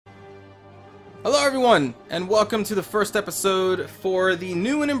Hello everyone, and welcome to the first episode for the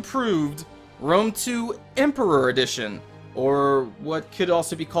new and improved Rome 2 Emperor Edition, or what could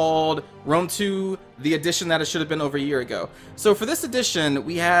also be called Rome 2, the edition that it should have been over a year ago. So for this edition,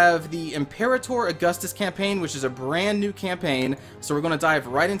 we have the Imperator Augustus campaign, which is a brand new campaign, so we're going to dive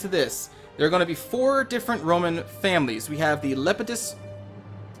right into this. There are going to be 4 different Roman families. We have the Lepidus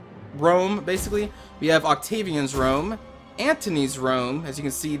Rome, basically. We have Octavian's Rome, Antony's Rome, as you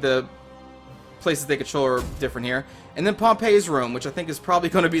can see the places they control are different here, and then Pompey's Rome, which I think is probably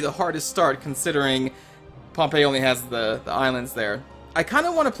going to be the hardest start considering Pompey only has the islands there. I kind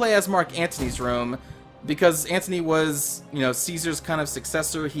of want to play as Mark Antony's Rome because Antony was, you know, Caesar's kind of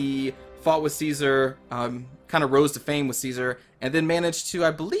successor. He fought with Caesar, kind of rose to fame with Caesar, and then managed to, I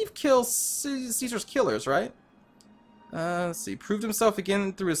believe, kill Caesar's killers, right? Let's see, proved himself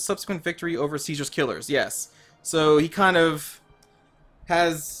again through his subsequent victory over Caesar's killers, yes. So he kind of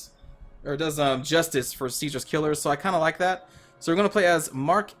has, or does justice for Caesar's killers, so I kind of like that. So we're going to play as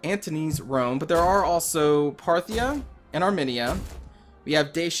Mark Antony's Rome, but there are also Parthia and Armenia. We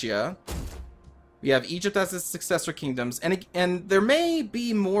have Dacia. We have Egypt as its successor kingdoms, and there may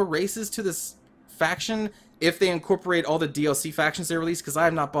be more races to this faction if they incorporate all the DLC factions they released, because I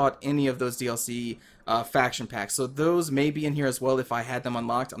have not bought any of those DLC faction packs, so those may be in here as well if I had them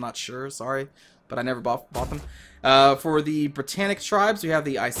unlocked. I'm not sure, sorry, but I never bought them. For the Britannic tribes, we have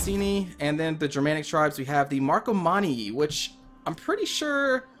the Iceni, and then the Germanic tribes, we have the Marcomanni, which I'm pretty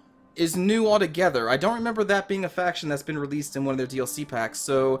sure is new altogether. I don't remember that being a faction that's been released in one of their DLC packs,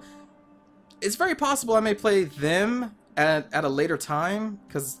 so it's very possible I may play them at a later time,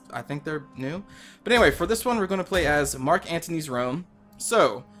 because I think they're new. But anyway, for this one, we're going to play as Mark Antony's Rome.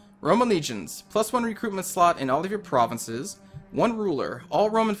 So, Roman legions, +1 recruitment slot in all of your provinces, 1 ruler. All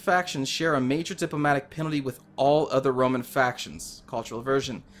Roman factions share a major diplomatic penalty with all other Roman factions. Cultural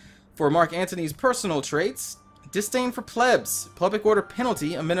version. For Mark Antony's personal traits, disdain for plebs. Public order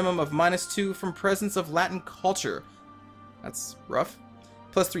penalty, a minimum of -2 from presence of Latin culture. That's rough.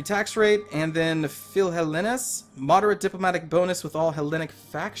 +3 tax rate, and then Philhellenes, moderate diplomatic bonus with all Hellenic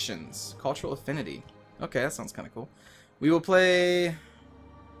factions. Cultural affinity. Okay, that sounds kind of cool. We will play...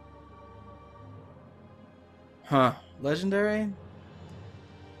 Legendary?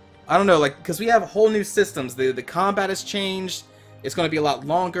 I don't know, like, because we have whole new systems. The combat has changed. It's going to be a lot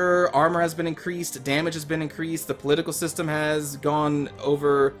longer. Armor has been increased. Damage has been increased. The political system has gone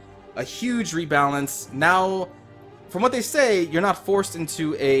over a huge rebalance. Now, from what they say, you're not forced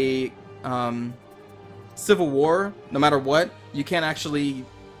into a civil war, no matter what. You can't actually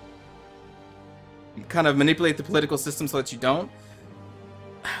kind of manipulate the political system so that you don't.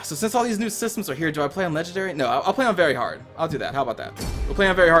 So since all these new systems are here, do I play on Legendary? No, I'll play on Very Hard. I'll do that. How about that? We'll play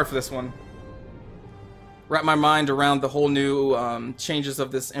on Very Hard for this one. Wrap my mind around the whole new changes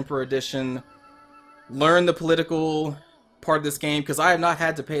of this Emperor Edition. Learn the political part of this game, because I have not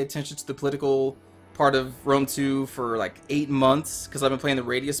had to pay attention to the political part of Rome 2 for like 8 months, because I've been playing the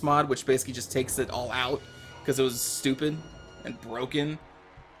Radius mod, which basically just takes it all out, because it was stupid and broken.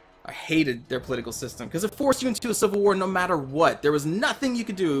 I hated their political system because it forced you into a civil war no matter what. There was nothing you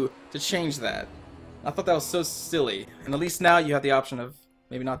could do to change that. I thought that was so silly. And at least now you have the option of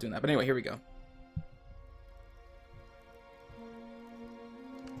maybe not doing that. But anyway, here we go.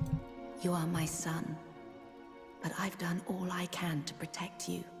 You are my son, but I've done all I can to protect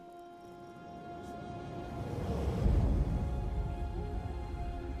you.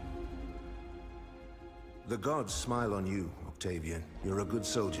 The gods smile on you, Octavian. You're a good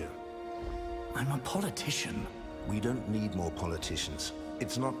soldier. I'm a politician. We don't need more politicians.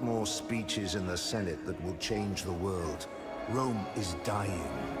 It's not more speeches in the Senate that will change the world. Rome is dying.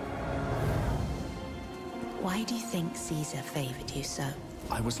 Why do you think Caesar favored you so?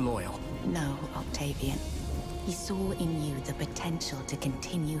 I was loyal. No, Octavian. He saw in you the potential to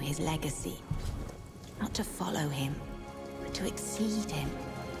continue his legacy. Not to follow him, but to exceed him.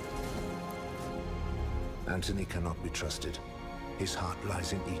 Antony cannot be trusted. His heart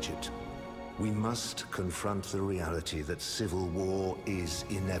lies in Egypt. We must confront the reality that civil war is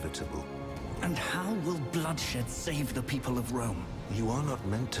inevitable. And how will bloodshed save the people of Rome? You are not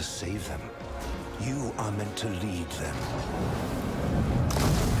meant to save them. You are meant to lead them.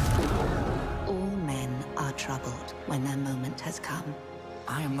 All men are troubled when their moment has come.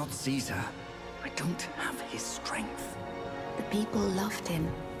 I am not Caesar. I don't have his strength. The people loved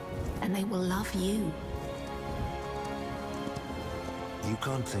him, and they will love you. You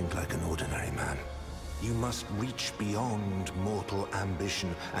can't think like an ordinary man. You must reach beyond mortal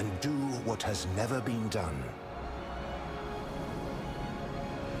ambition and do what has never been done.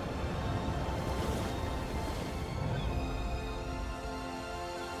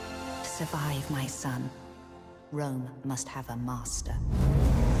 survive, my son, Rome must have a master.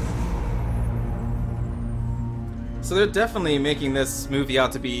 So they're definitely making this movie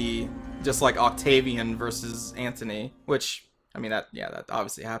out to be just like Octavian versus Antony, which, I mean, that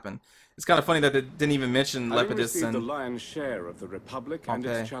obviously happened. It's kind of funny that they didn't even mention Lepidus and the lion's share of the Republic and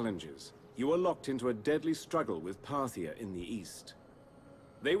its challenges. You are locked into a deadly struggle with Parthia in the east.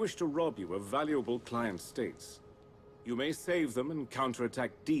 They wish to rob you of valuable client states. You may save them and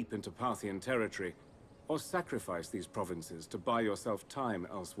counterattack deep into Parthian territory, or sacrifice these provinces to buy yourself time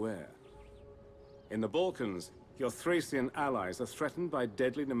elsewhere. In the Balkans, your Thracian allies are threatened by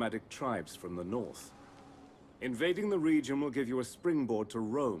deadly nomadic tribes from the north. Invading the region will give you a springboard to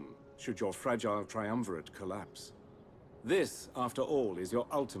Rome, should your fragile triumvirate collapse. This, after all, is your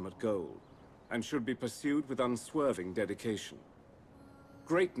ultimate goal, and should be pursued with unswerving dedication.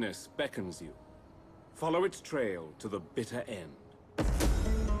 Greatness beckons you. Follow its trail to the bitter end.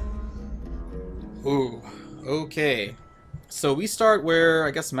 Ooh, okay. So we start where,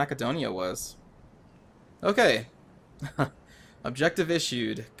 I guess, Macedonia was. Okay. Objective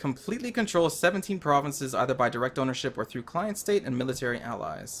issued. Completely control 17 provinces either by direct ownership or through client state and military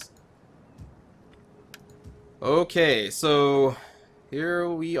allies. Okay, so here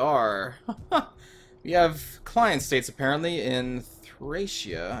we are. We have client states apparently in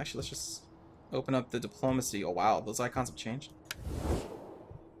Thracia. Actually, let's just open up the diplomacy. Oh wow, those icons have changed.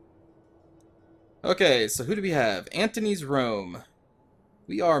 Okay, so who do we have? Antony's Rome.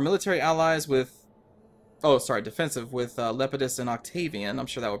 We are military allies with... Oh, sorry, defensive with Lepidus and Octavian. I'm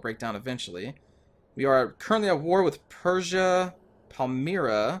sure that will break down eventually. We are currently at war with Persia,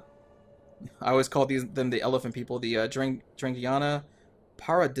 Palmyra. I always call them the elephant people. The Drangiana,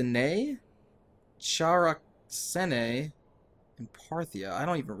 Paradine, Charaxene, and Parthia. I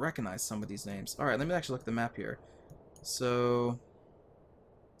don't even recognize some of these names. Alright, let me actually look at the map here. So...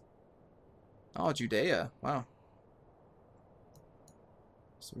 Oh, Judea. Wow.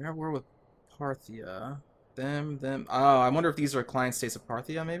 So we are at war with Parthia. Them. Oh, I wonder if these are client states of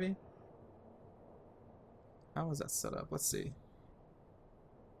Parthia, maybe? How is that set up? Let's see.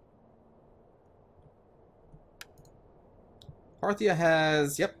 Parthia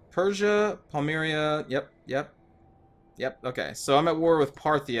has, yep, Persia, Palmyra, yep. Okay, so I'm at war with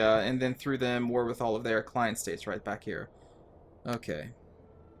Parthia, and then through them, war with all of their client states right back here. Okay.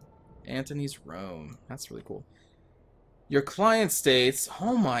 Antony's Rome. That's really cool. Your client states,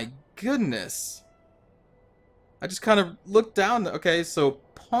 oh my goodness. I just kind of looked down. Okay, so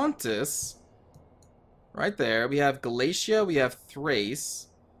Pontus, right there. We have Galatia, we have Thrace,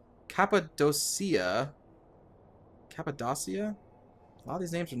 Cappadocia. A lot of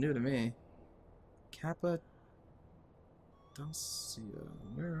these names are new to me. Cappadocia.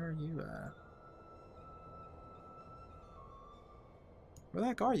 Where are you at? Where the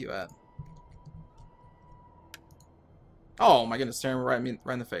heck are you at? Oh my goodness, staring right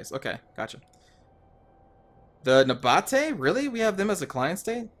in the face. Okay, gotcha. The Nabate? Really? We have them as a client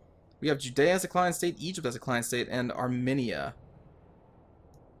state? We have Judea as a client state, Egypt as a client state, and Armenia.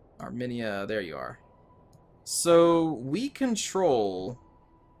 Armenia, there you are. So, we control...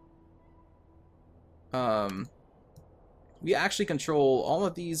 we actually control all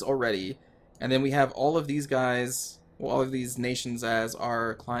of these already, and then we have all of these guys, well, all of these nations as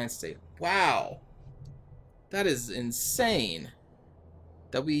our client state. Wow! That is insane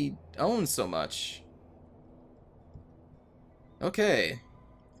that we own so much. Okay.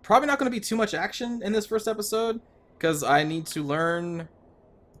 Probably not going to be too much action in this first episode, because I need to learn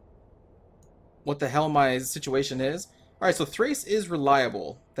what the hell my situation is. Alright, so Thrace is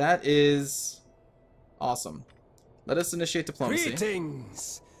reliable. That is awesome. Let us initiate diplomacy.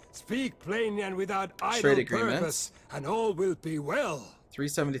 Greetings! Speak plainly and without Trade idle agreement. purpose, and all will be well.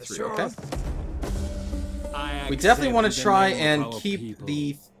 373, Sure. okay. We definitely want to try and keep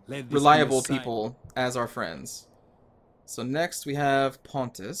the reliable people as our friends. So next we have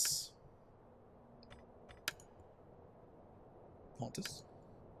Pontus.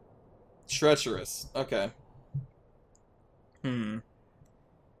 Treacherous. Okay.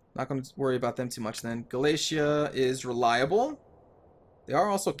 Not going to worry about them too much then. Galatia is reliable. They are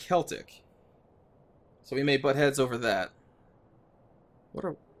also Celtic. So we may butt heads over that.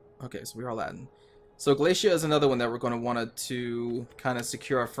 Okay, so we are Latin. So Galatia is another one that we're going to want to kind of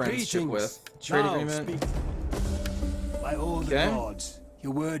secure our friendship with. Trade agreement. By all the gods,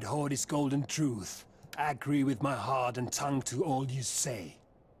 your word hoard is golden truth. I agree with my heart and tongue to all you say.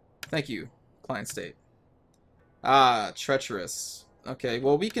 Thank you, client state. Ah, treacherous. Okay,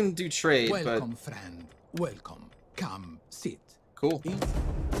 well we can do trade, Welcome, friend. Welcome. Come, sit. Cool.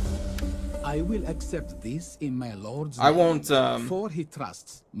 I will accept this in my lord's I name, won't, for he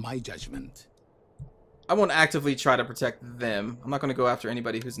trusts my judgment. I won't actively try to protect them. I'm not going to go after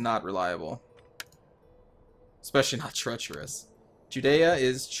anybody who's not reliable. Especially not treacherous. Judea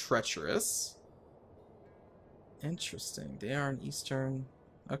is treacherous. Interesting. They are in Eastern.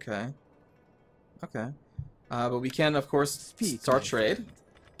 Okay. Okay. But we can, of course, start trade.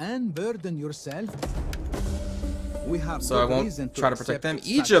 And burden yourself. We have so I won't try to protect them.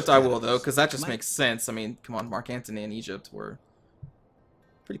 Egypt I will, though, because that just makes sense. I mean, come on, Mark Antony and Egypt were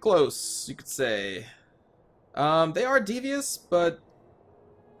pretty close, you could say. They are devious, but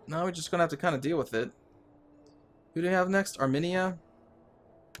no, we're just going to have to kind of deal with it. Who do we have next? Armenia.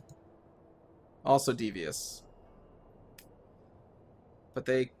 Also devious. But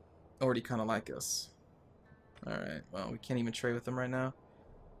they already kind of like us. Alright, well, we can't even trade with them right now.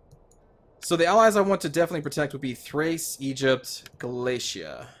 So the allies I want to definitely protect would be Thrace, Egypt,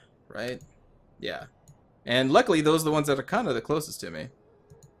 Galatia, right? Yeah. And luckily, those are the ones that are kind of the closest to me.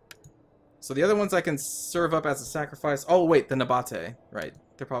 So the other ones I can serve up as a sacrifice. Oh, wait, the Nabate, right.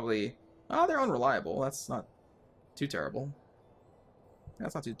 They're probably... Oh, they're unreliable. That's not too terrible.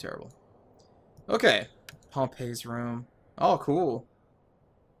 That's not too terrible. Okay. Pompey's room. Oh, cool.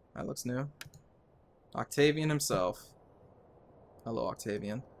 That looks new. Octavian himself. Hello,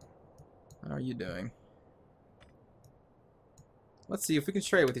 Octavian. How are you doing? Let's see if we can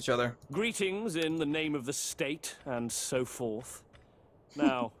trade with each other. Greetings in the name of the state, and so forth.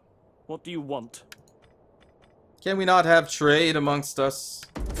 Now, what do you want? Can we not have trade amongst us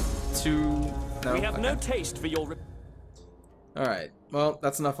two? No? We have no taste for your... Alright, well,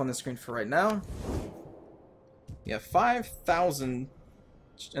 that's enough on the screen for right now. We have 5,000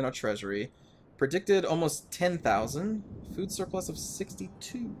 in our treasury. Predicted almost 10,000. Food surplus of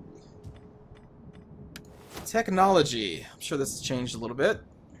 62. Technology. I'm sure this has changed a little bit.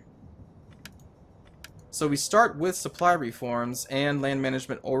 So we start with supply reforms and land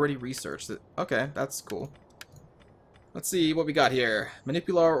management already researched. Okay, that's cool. Let's see what we got here.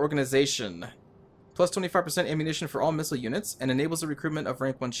 Manipular organization. Plus 25% ammunition for all missile units and enables the recruitment of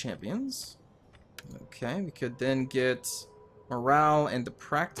rank 1 champions. Okay, we could then get morale and the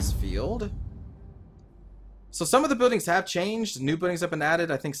practice field. So some of the buildings have changed. New buildings have been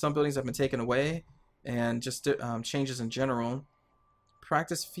added. I think some buildings have been taken away. And just changes in general.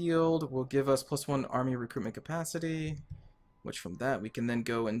 Practice field will give us +1 army recruitment capacity. Which from that we can then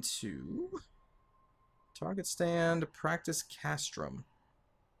go into... Target stand, practice castrum.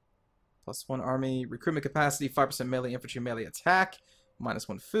 +1 army recruitment capacity, 5% melee infantry melee attack.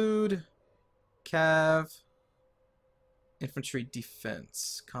 -1 food. Cav. Infantry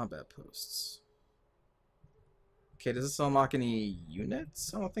defense. Combat posts. Okay, does this unlock any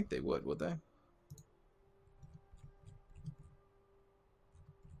units? I don't think they would they?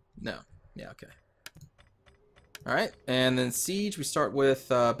 No. Yeah, okay. Alright, and then siege, we start with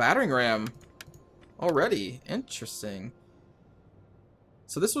battering ram. Already. Interesting.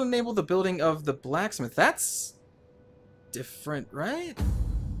 So this will enable the building of the blacksmith. That's different, right?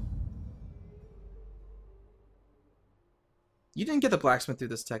 You didn't get the blacksmith through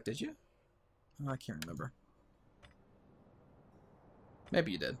this tech, did you? Oh, I can't remember.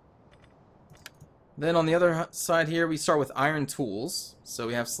 Maybe you did. Then on the other side here, we start with iron tools. So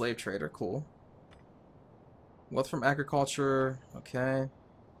we have slave trader, cool. Wealth from agriculture, okay.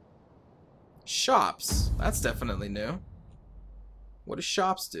 Shops, that's definitely new. What do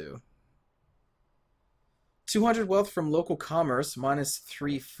shops do? 200 wealth from local commerce,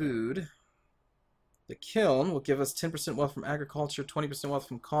 -3 food. The kiln will give us 10% wealth from agriculture, 20% wealth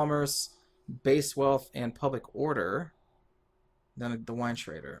from commerce, base wealth, and public order. Then the wine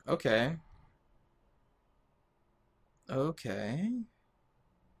trader. Okay. Okay.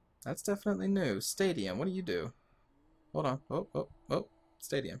 That's definitely new. Stadium, what do you do? Hold on. Oh.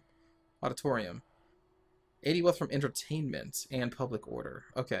 Stadium. Auditorium. 80 wealth from entertainment and public order.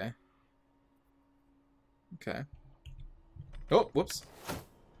 Okay. Okay. Oh, whoops.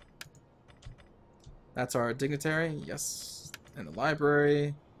 That's our dignitary. Yes. And the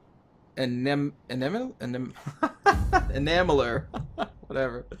library. Enameler.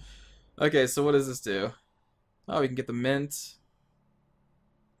 Whatever. Okay, so what does this do? Oh, we can get the mint.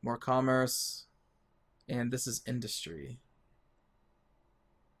 More commerce. And this is industry.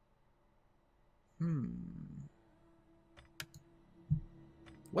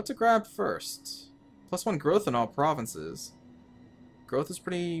 What to grab first? +1 growth in all provinces. Growth is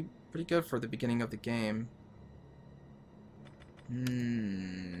pretty good for the beginning of the game.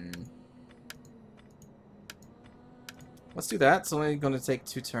 Let's do that. It's only going to take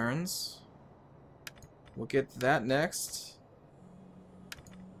 2 turns. We'll get that next.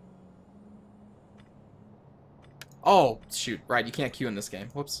 Oh, shoot. Right, you can't queue in this game.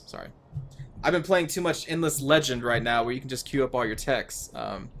 Whoops, sorry. I've been playing too much Endless Legend right now where you can just queue up all your techs.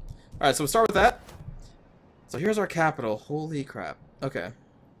 Alright, so we'll start with that. So here's our capital. Holy crap. Okay.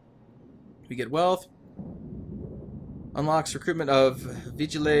 We get wealth. Unlocks recruitment of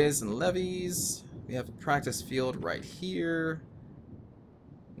vigiles and levies. We have a practice field right here.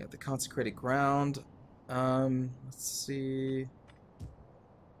 We have the consecrated ground. Let's see.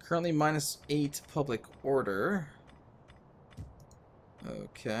 Currently -8 public order.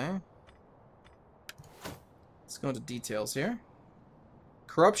 Okay. Let's go into details here.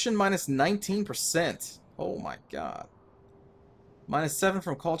 Corruption -19%. Oh my god. -7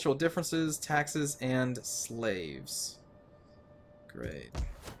 from cultural differences, taxes, and slaves. Great.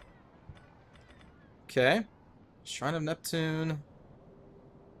 Okay. Shrine of Neptune.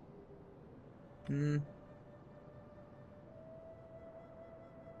 +3.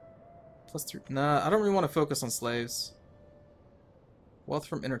 Nah, I don't really want to focus on slaves. Wealth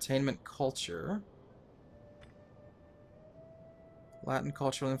from entertainment culture. Latin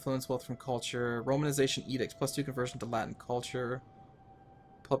cultural influence, wealth from culture. Romanization edicts, +2 conversion to Latin culture.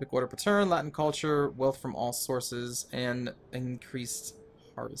 Public order per turn, Latin culture, wealth from all sources, and increased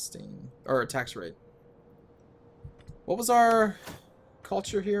harvesting. Or tax rate. What was our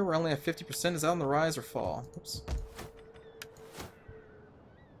culture here? We're only at 50%. Is that on the rise or fall? Oops.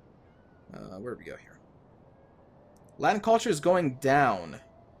 Where do we go here? Latin culture is going down.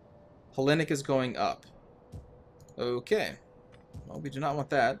 Hellenic is going up. Okay. Well, we do not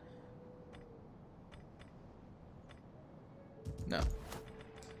want that. No.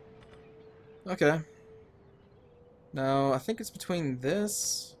 Okay. Now, I think it's between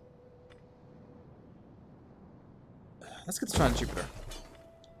this. Let's get the Shrine of Jupiter.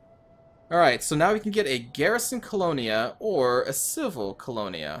 Alright, so now we can get a garrison colonia or a civil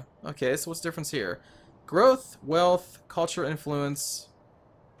colonia. Okay, so what's the difference here? Growth, wealth, culture influence,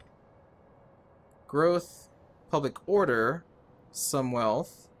 growth, public order, some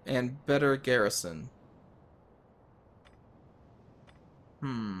wealth, and better garrison.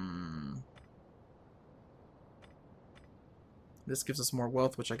 This gives us more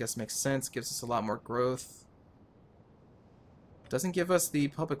wealth, which I guess makes sense. Gives us a lot more growth. Doesn't give us the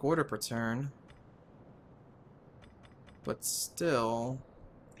public order per turn. But still,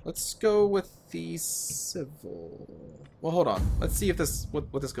 let's go with the civil. Well, hold on. Let's see if this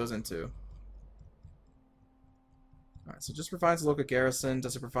what this goes into. Alright, so just provides a local garrison.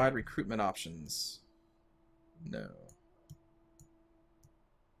 Does it provide recruitment options? No.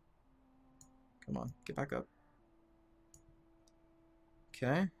 Come on, get back up.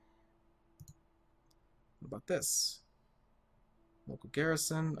 Okay. What about this? Local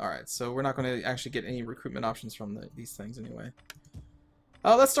garrison. Alright, so we're not going to actually get any recruitment options from these things anyway.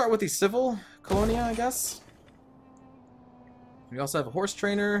 Let's start with the civil colonia, I guess. We also have a horse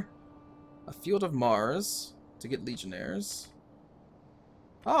trainer, a field of Mars to get legionnaires.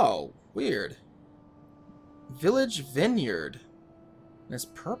 Oh, weird. Village vineyard. And it's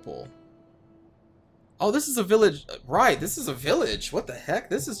purple. Oh, this is a village. Right, this is a village. What the heck?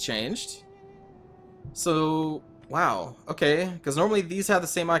 This has changed. So, wow. Okay, because normally these have the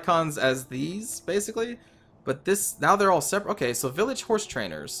same icons as these, basically. But this, now they're all separate. Okay, so village horse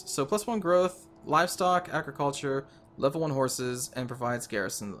trainers. So +1 growth, livestock, agriculture, level 1 horses, and provides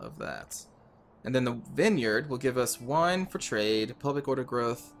garrison of that. And then the vineyard will give us wine for trade, public order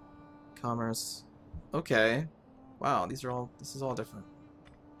growth, commerce. Okay. Wow, this is all different.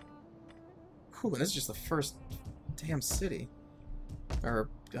 Whew, and this is just the first damn city. Or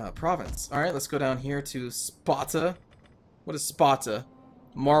province. Alright, let's go down here to Sparta. What is Sparta?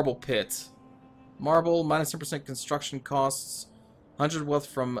 Marble pit. Marble, -10% construction costs, 100 wealth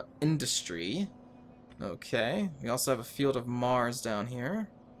from industry. Okay, we also have a field of Mars down here.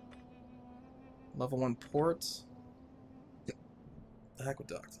 Level 1 port.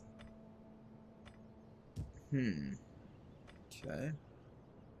 Aqueduct. Okay.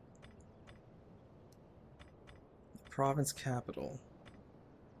 Province capital.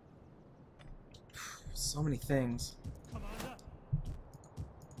 So many things.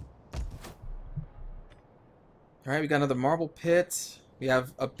 Alright, we got another marble pit. We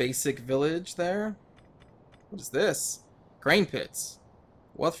have a basic village there. What is this? Grain pits.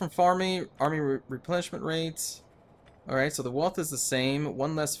 Wealth from farming, army replenishment rate. Alright, so the wealth is the same.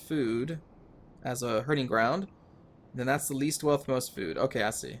 One less food as a herding ground. Then that's the least wealth, most food. Okay,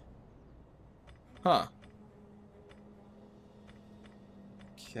 I see. Huh.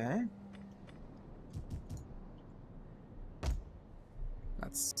 Okay.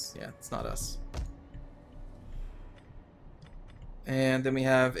 That's, yeah, it's not us. And then we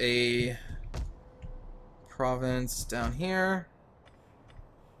have a province down here.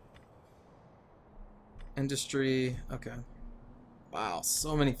 Industry. Okay. Wow,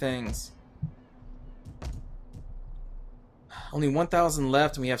 so many things. Only 1,000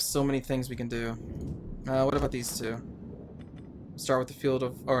 left, and we have so many things we can do. What about these two? Start with the field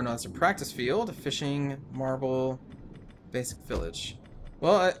of... Or no, it's a practice field. Fishing, marble, basic village.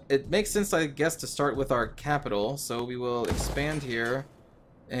 Well, it makes sense, I guess, to start with our capital. So we will expand here.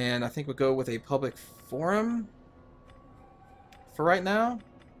 And I think we'll go with a public forum for right now.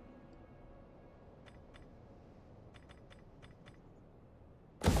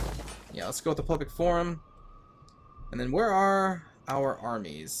 Yeah, let's go with the public forum. And then where are our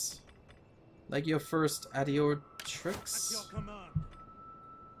armies? Legio first, Adiotrix.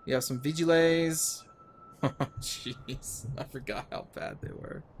 We have some Vigiles. Oh, jeez. I forgot how bad they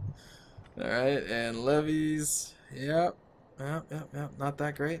were. Alright, and levies. Yep. Yep. Not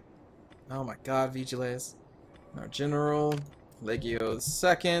that great. Oh my god, Vigiles. Our general. Legio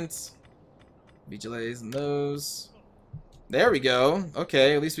second. Vigiles and those. There we go.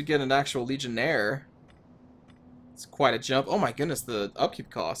 Okay, at least we get an actual legionnaire. It's quite a jump. Oh my goodness, the upkeep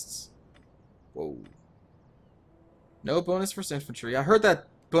costs. Whoa. No bonus for infantry. I heard that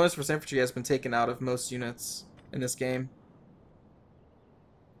bonus for infantry has been taken out of most units in this game.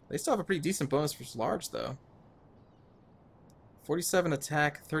 They still have a pretty decent bonus for large, though. 47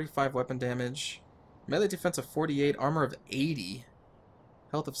 attack, 35 weapon damage. Melee defense of 48, armor of 80.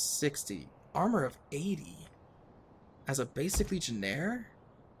 Health of 60. Armor of 80. As a basic legionnaire?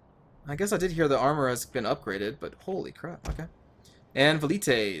 I guess I did hear the armor has been upgraded, but holy crap, okay. And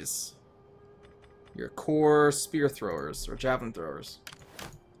Velites. Your core spear throwers, or javelin throwers.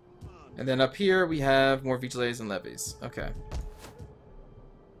 And then up here we have more Vigiles and levies. Okay.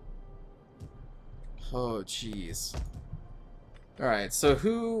 Oh, jeez. Alright, so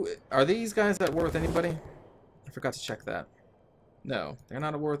who... Are these guys at war with anybody? I forgot to check that. No, they're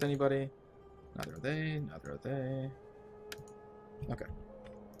not at war with anybody. Neither are they, neither are they. Okay.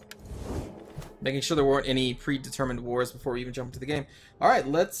 Making sure there weren't any predetermined wars before we even jump into the game. Alright,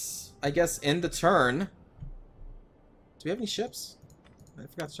 let's, I guess, end the turn. Do we have any ships? I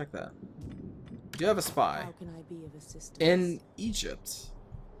forgot to check that. We do have a spy. How can I be of assistance? In Egypt.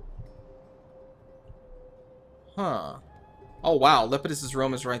 Huh. Oh, wow. Lepidus'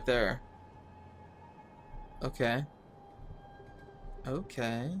 Rome is right there. Okay.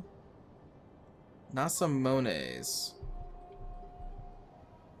 Okay. Nasamones.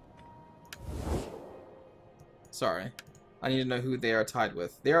 Sorry. I need to know who they are tied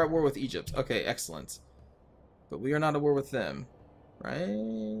with. They are at war with Egypt. Okay, excellent. But we are not at war with them. Right?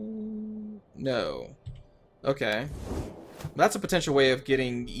 No. Okay. That's a potential way of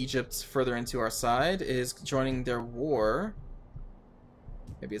getting Egypt further into our side, is joining their war.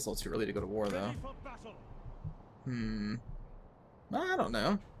 Maybe it's a little too early to go to war, though. I don't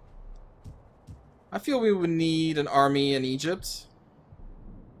know. I feel we would need an army in Egypt.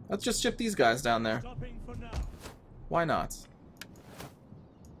 Let's just ship these guys down there. Why not?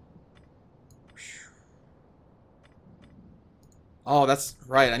 Oh, that's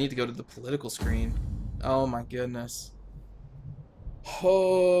right. I need to go to the political screen. Oh my goodness.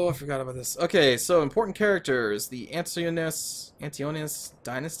 Oh, I forgot about this. Okay, so important characters. The Antonius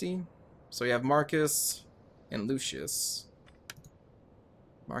dynasty. So we have Marcus and Lucius.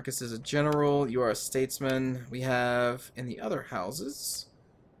 Marcus is a general. You are a statesman. We have in the other houses.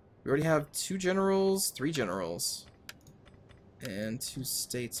 We already have 2 generals, 3 generals, and 2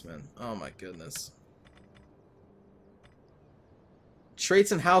 statesmen. Oh my goodness.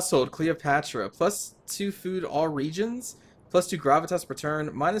 Traits and household, Cleopatra. +2 food all regions. +2 gravitas per turn.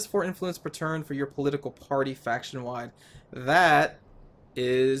 -4 influence per turn for your political party faction-wide. That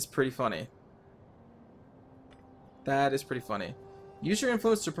is pretty funny. That is pretty funny. Use your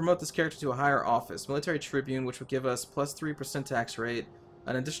influence to promote this character to a higher office. Military tribune, which will give us +3% tax rate,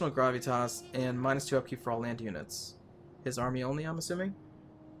 an additional gravitas, and -2 upkeep for all land units. His army only, I'm assuming?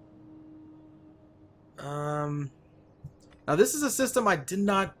 Now this is a system I did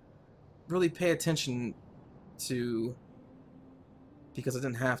not really pay attention to because I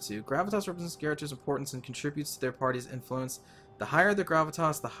didn't have to. Gravitas represents characters' importance and contributes to their party's influence. The higher the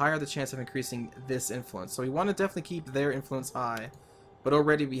gravitas, the higher the chance of increasing this influence. So we want to definitely keep their influence high. But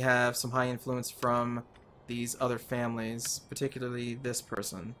already we have some high influence from these other families, particularly this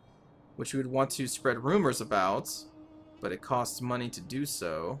person, which we would want to spread rumors about, but it costs money to do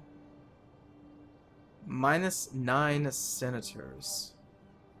so. -9 senators.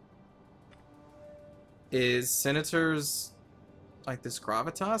 Is senators like this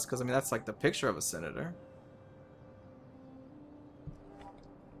gravitas? Because I mean that's like the picture of a senator.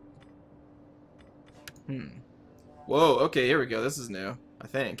 Whoa, okay, here we go. This is new, I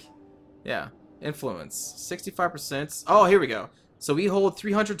think. Yeah. Influence. 65%. Oh, here we go. So we hold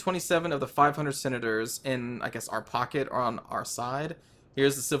 327 of the 500 senators in, I guess, our pocket or on our side.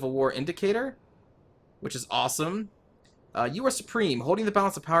 Here's the Civil War indicator, which is awesome. You are supreme, holding the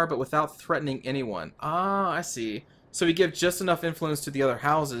balance of power but without threatening anyone. Ah, I see. So we give just enough influence to the other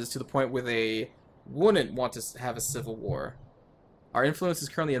houses to the point where they wouldn't want to have a civil war. Our influence is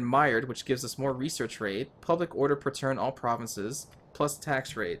currently admired, which gives us more research rate, public order per turn all provinces, plus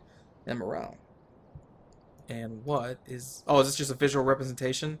tax rate, and morale. And what is... Oh, is this just a visual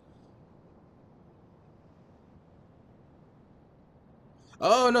representation?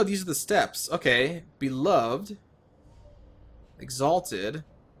 Oh, no, these are the steps. Okay. Beloved. Exalted.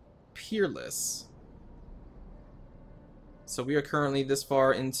 Peerless. So we are currently this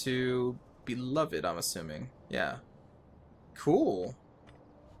far into Beloved, I'm assuming. Yeah. Cool.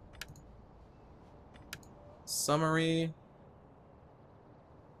 Summary.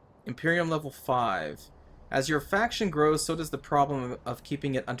 Imperium level 5. As your faction grows, so does the problem of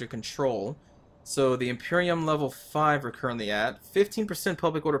keeping it under control. So the Imperium level 5 we're currently at. 15%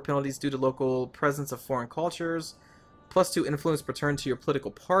 public order penalties due to local presence of foreign cultures. +2 influence per turn to your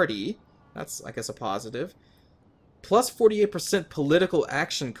political party. That's, I guess, a positive. Plus 48% political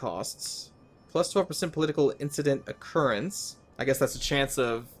action costs. Plus 12% political incident occurrence. I guess that's a chance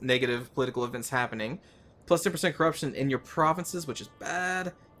of negative political events happening. Plus 10% corruption in your provinces, which is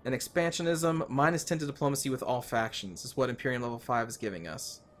bad. And expansionism, -10 to diplomacy with all factions, is what Imperium level 5 is giving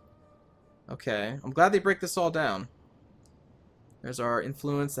us. Okay, I'm glad they break this all down. There's our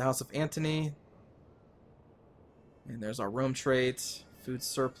influence, the House of Antony. And there's our Rome trait. Food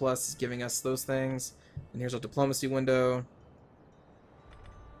surplus is giving us those things. And here's our diplomacy window.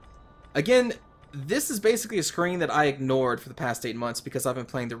 Again, this is basically a screen that I ignored for the past 8 months because I've been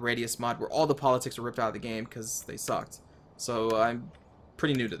playing the Radius mod where all the politics were ripped out of the game because they sucked. So I'm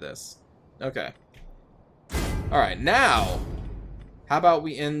pretty new to this. Okay. Alright, now, how about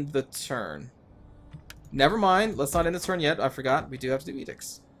we end the turn? Never mind, let's not end the turn yet. I forgot, we do have to do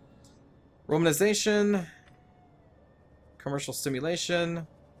edicts. Romanization. Commercial stimulation.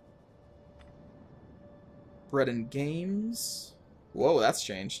 Bread and games. Whoa, that's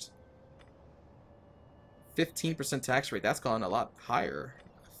changed. 15% tax rate. That's gone a lot higher,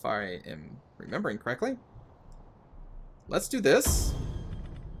 if I am remembering correctly. Let's do this.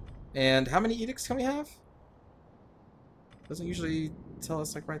 And how many edicts can we have? Doesn't usually tell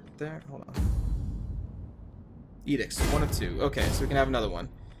us, like, right there. Hold on. Edicts. 1 of 2. Okay, so we can have another one.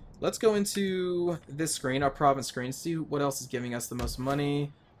 Let's go into this screen, our province screen, see what else is giving us the most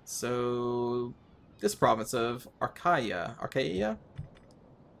money. So, this province of Archaea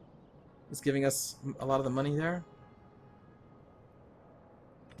is giving us a lot of the money there.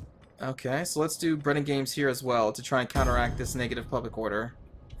 Okay, so let's do bread and games here as well to try and counteract this negative public order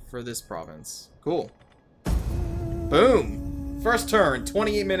for this province. Cool. Boom! First turn,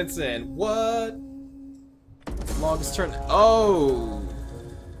 28 minutes in. What? Longest turn. Oh!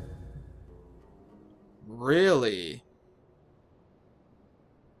 Really?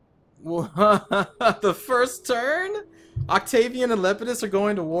 What? The first turn? Octavian and Lepidus are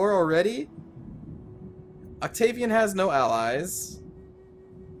going to war already? Octavian has no allies.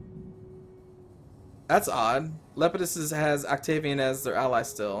 That's odd. Lepidus has Octavian as their ally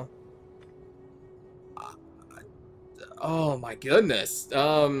still. Oh my goodness. I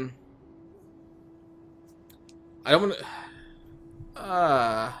don't want to...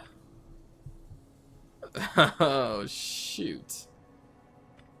 Oh, shoot.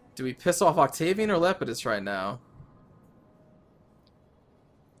 Do we piss off Octavian or Lepidus right now?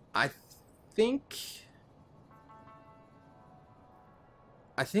 I think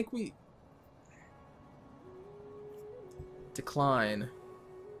we... Decline.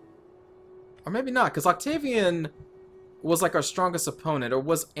 Or maybe not, because Octavian was like our strongest opponent, or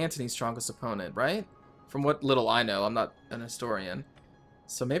was Antony's strongest opponent, right? From what little I know, I'm not an historian.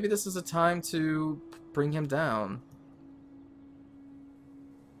 So maybe this is a time to bring him down.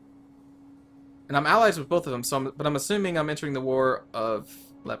 And I'm allies with both of them, so but I'm assuming I'm entering the war of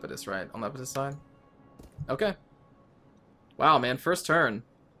Lepidus, right? On Lepidus' side? Okay. Wow, man, first turn.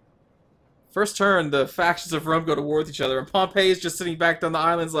 First turn, the factions of Rome go to war with each other, and Pompey's just sitting back down the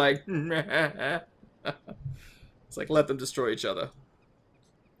islands like... It's like, let them destroy each other.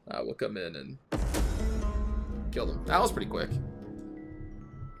 We'll come in and kill them. That was pretty quick.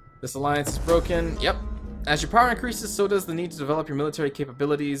 This alliance is broken. Yep. As your power increases, so does the need to develop your military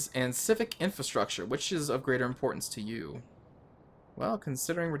capabilities and civic infrastructure, which is of greater importance to you. Well,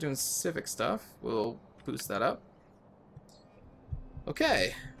 considering we're doing civic stuff, we'll boost that up.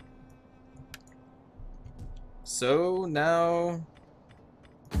 Okay. So now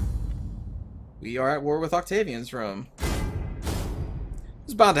we are at war with Octavian's Rome.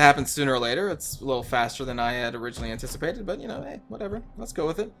 It's bound to happen sooner or later. It's a little faster than I had originally anticipated, but you know, hey, whatever. Let's go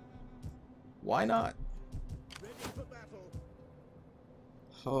with it. Why not?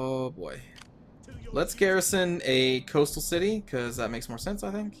 Oh boy. Let's garrison a coastal city, because that makes more sense,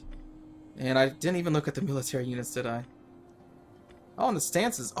 I think. And I didn't even look at the military units, did I? Oh, and the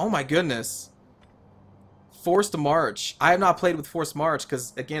stances. Oh my goodness. Forced March. I have not played with Forced March,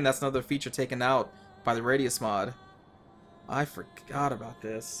 because again, that's another feature taken out by the Radius mod. I forgot about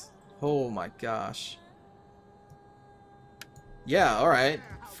this. Oh my gosh. Yeah, alright.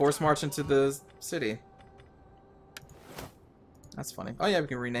 Forced March into the city. That's funny. Oh yeah, we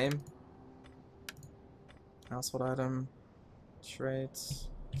can rename. Household item. Traits.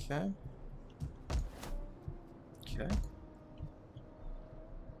 Okay. Okay.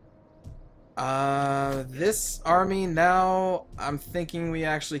 This army now, I'm thinking we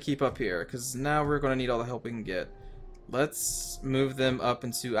actually keep up here, because now we're going to need all the help we can get. Let's move them up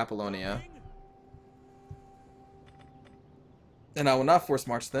into Apollonia. And I will not force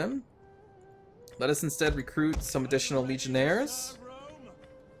march them. Let us instead recruit some additional legionnaires.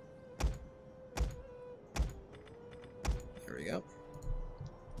 There we go.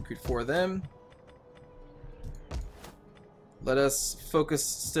 Recruit 4 of them. Let us focus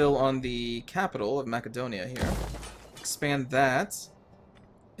still on the capital of Macedonia here. Expand that.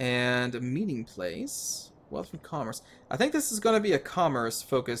 And a meeting place. Wealth from commerce. I think this is going to be a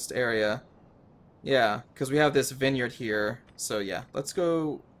commerce-focused area. Yeah, because we have this vineyard here. So yeah, let's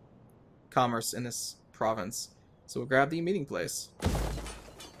go commerce in this province. So we'll grab the meeting place.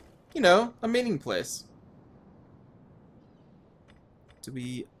 You know, a meeting place. Do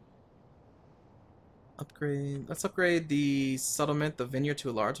we upgrade? Let's upgrade the settlement, the vineyard, to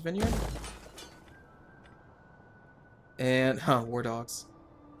a large vineyard. And, war dogs.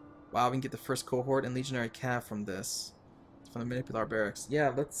 Wow, we can get the first cohort and legionary cav from this. From the Manipular barracks.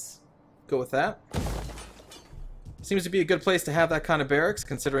 Yeah, let's go with that. Seems to be a good place to have that kind of barracks,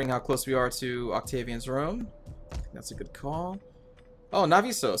 considering how close we are to Octavian's Rome. That's a good call. Oh,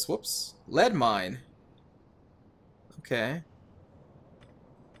 Navisos. Whoops. Lead mine. Okay.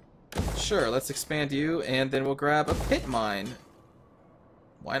 Sure, let's expand you, and then we'll grab a pit mine.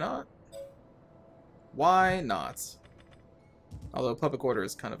 Why not? Why not? Although public order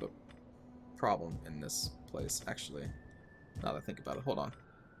is kind of a problem in this place, actually. Now that I think about it. Hold on.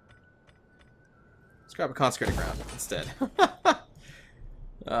 Let's grab a consecrated ground instead.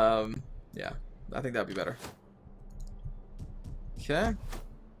 Yeah, I think that'd be better. Okay.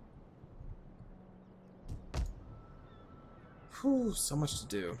 Whew, so much to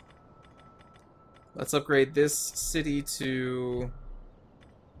do. Let's upgrade this city to...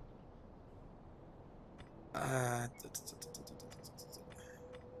 I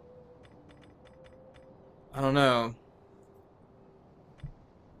don't know.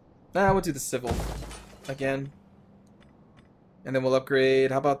 Nah, we'll do the civil again. And then we'll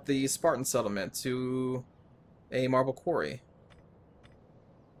upgrade, how about the Spartan settlement to a marble quarry,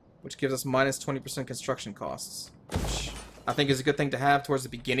 which gives us minus 20% construction costs, which I think is a good thing to have towards the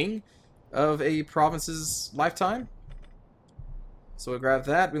beginning of a province's lifetime. So we'll grab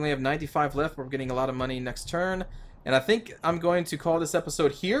that. We only have 95 left, but we're getting a lot of money next turn. And I think I'm going to call this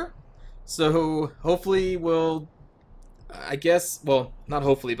episode here. So hopefully we'll, I guess, well, not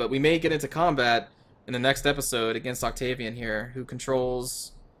hopefully, but we may get into combat in the next episode against Octavian here, who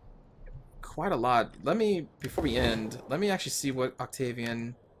controls quite a lot. Let me, before we end, let me actually see what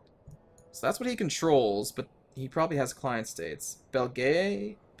Octavian... So that's what he controls, but he probably has client states.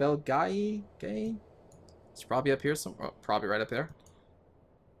 Belgae? It's probably up here somewhere. Oh, probably right up there.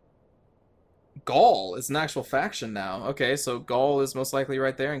 Gaul is an actual faction now. Okay, so Gaul is most likely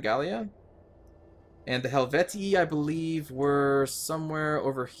right there in Gallia. And the Helvetii, I believe, were somewhere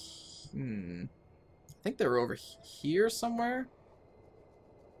over... I think they were over here somewhere.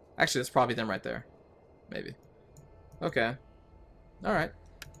 Actually, that's probably them right there. Maybe. Okay. Alright.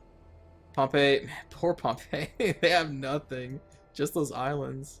 Pompeii. Man, poor Pompeii. They have nothing. Just those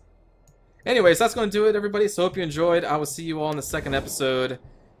islands. Anyways, that's going to do it, everybody. So hope you enjoyed. I will see you all in the second episode.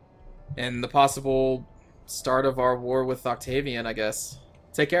 And the possible start of our war with Octavian, I guess.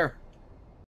 Take care.